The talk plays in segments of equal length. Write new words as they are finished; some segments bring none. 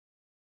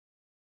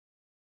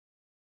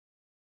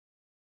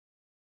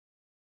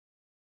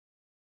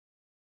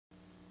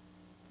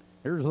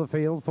Here's the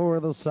field for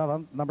the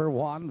 7th. Number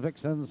 1,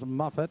 Vixen's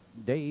Muffet.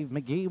 Dave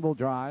McGee will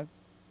drive.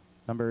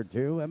 Number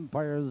 2,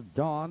 Empire's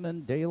Dawn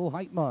and Dale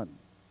Heitman.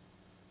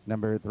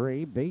 Number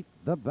 3, Beat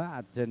the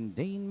Bat and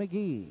Dean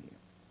McGee.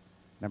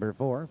 Number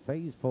 4,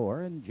 Phase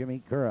 4 and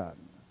Jimmy Curran.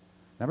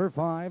 Number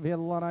 5,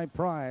 Illini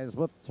Prize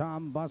with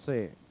Tom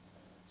Bussey.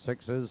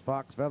 6 is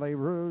Fox Valley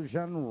Rouge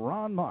and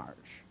Ron Marsh.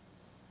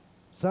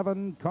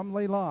 7,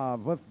 Comely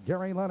Love with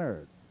Gary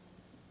Leonard.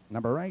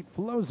 Number 8,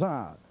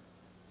 Floza.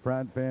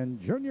 Fred Finn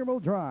Jr. will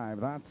drive.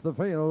 That's the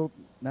field.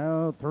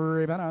 Now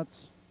 3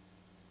 minutes.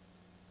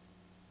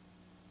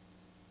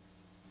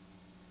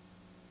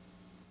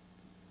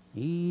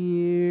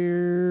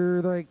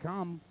 Here they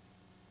come.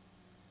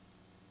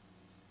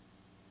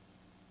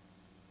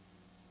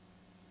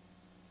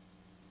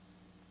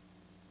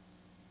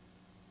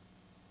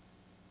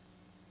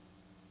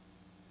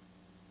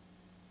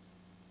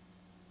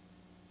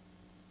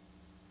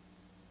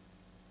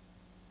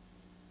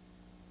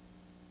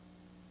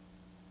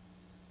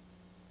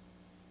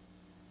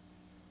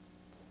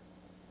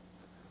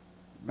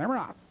 They're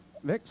off.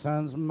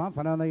 Vixen's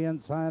Muffin on the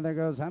inside. There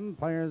goes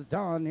Empire's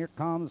Dawn. Here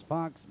comes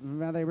Fox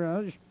Valley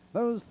Rouge.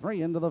 Those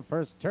 3 into the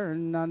first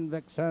turn on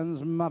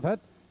Vixen's Muffet.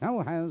 Now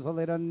has the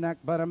lead on neck,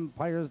 but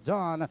Empire's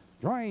Dawn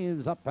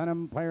drives up, and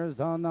Empire's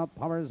Dawn now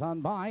powers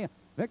on by.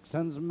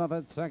 Vixen's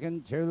Muffet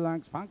second, 2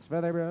 lengths. Fox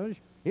Valley Rouge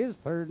is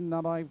third,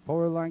 now by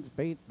 4 lengths.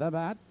 Beat the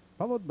Bat,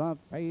 followed by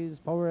Phase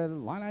 4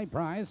 Illini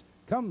Prize.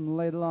 Come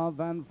Lady Love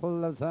and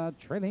Floza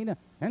trailing,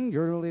 and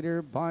your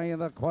leader by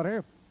the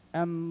quarter,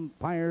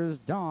 Empire's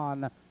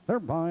Dawn. They're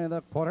by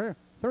the quarter.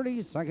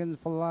 30 seconds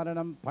flat, and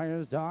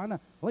Empire's Dawn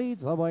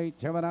leads the way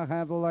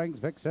 2.5 lengths.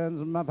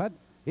 Vixen's Muffet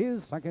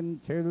is second,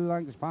 2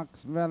 lengths. Fox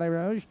Valley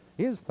Rouge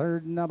is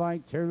third, now by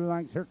 2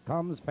 lengths. Here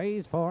comes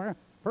Phase 4.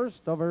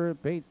 First over,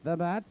 Beat the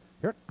Bat.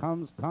 Here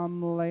comes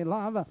Comely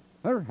Love.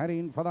 They're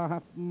heading for the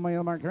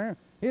half-mile marker.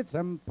 It's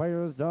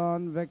Empire's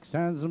Dawn.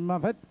 Vixen's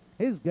Muffet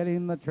is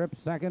getting the trip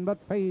second, but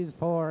Phase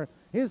 4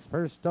 is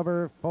first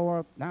over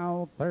 4th,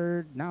 now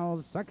 3rd,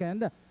 now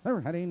 2nd. They're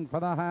heading for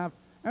the half.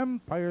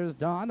 Empire's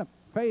Dawn,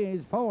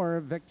 Phase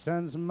 4,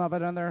 Vixen's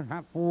Muffet, and they're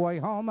halfway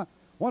home.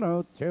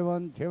 102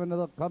 and 2 into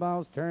the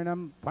clubhouse turn.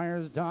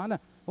 Empire's Dawn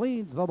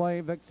leads the way.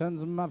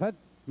 Vixen's Muffet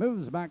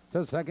moves back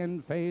to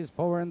second. Phase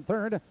 4 and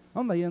 3rd.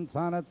 On the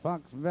inside at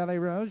Fox Valley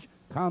Rouge,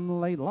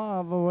 Comely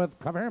Love with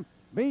cover.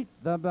 Beat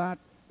the Bat,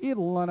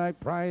 Illini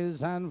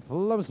Prize, and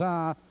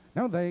Floza.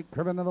 Now they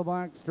curve into the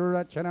black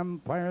stretch, and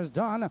Empire's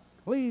Dawn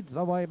leads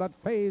the way, but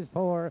Phase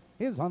 4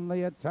 is on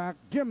the attack.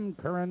 Jim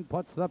Curran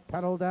puts the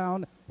pedal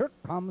down. Here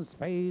comes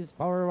Phase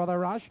 4 with a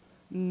rush.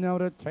 Now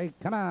to take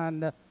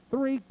command.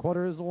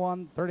 3/4,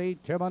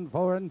 132 and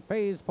 4, and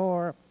Phase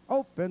 4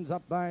 opens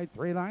up by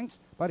 3 lengths.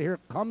 But here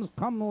comes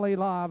Comely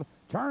Love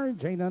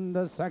charging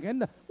into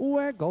second.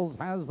 Wiggles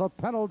has the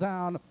pedal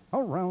down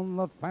around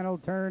the final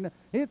turn.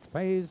 It's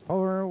Phase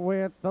 4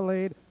 with the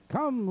lead.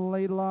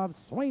 Comely Love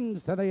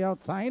swings to the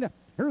outside.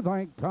 Here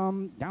they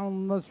come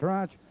down the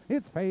stretch.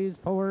 It's Phase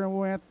 4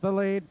 with the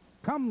lead.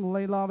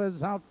 Comely Love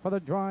is out for the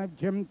drive.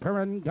 Jim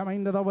Curran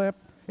coming to the whip.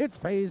 It's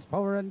Phase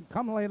 4 and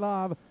Comely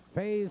Love.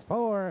 Phase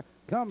 4,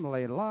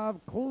 Comely Love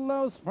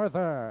close for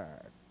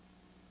 3rd.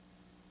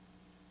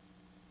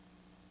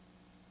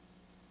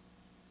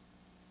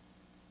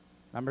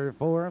 Number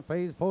 4,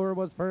 Phase 4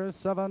 was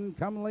first. 7,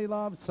 Comely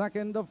Love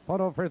second. A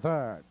photo for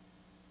 3rd.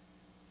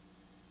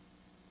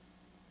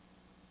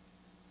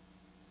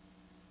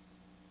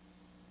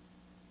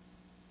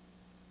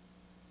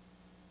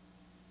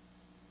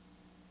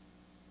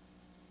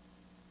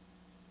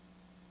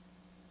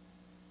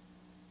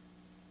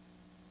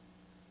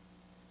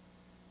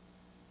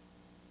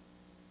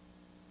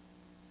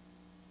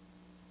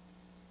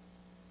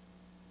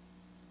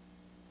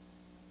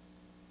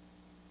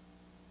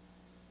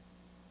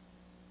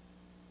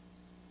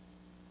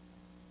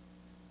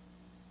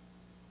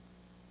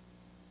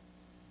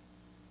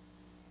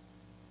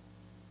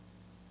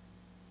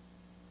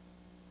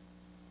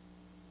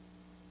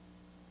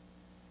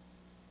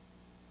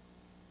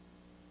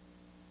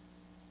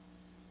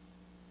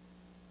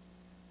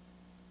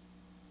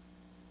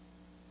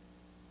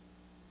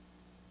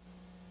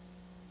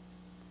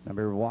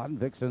 Number 1,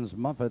 Vixen's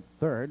Muffet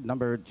 3rd.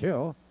 Number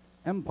 2,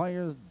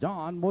 Empire's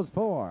Dawn was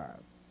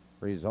 4th.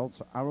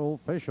 Results are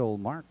official.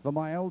 Mark the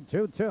mile,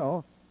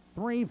 2-2,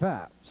 3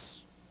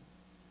 fifths.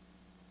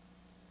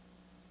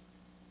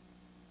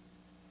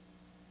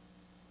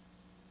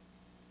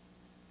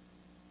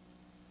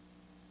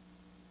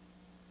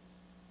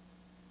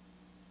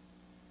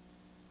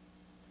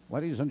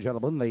 Ladies and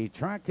gentlemen, the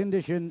track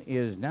condition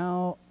is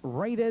now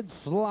rated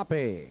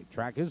sloppy.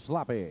 Track is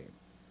sloppy.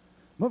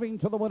 Moving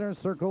to the winner's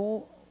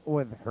circle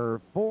with her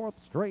 4th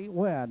straight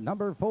win.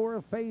 Number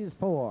 4, Phase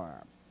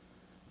 4.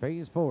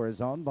 Phase 4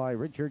 is owned by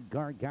Richard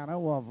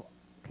Gargano of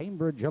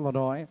Cambridge,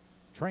 Illinois.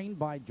 Trained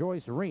by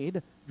Joyce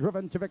Reed.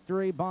 Driven to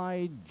victory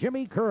by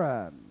Jimmy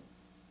Curran.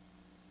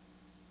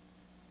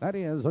 That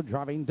is a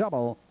driving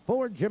double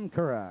for Jim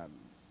Curran.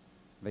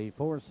 The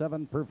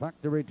 4-7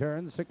 perfecta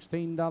return,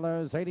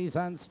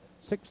 $16.80,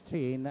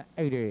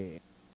 $16.80.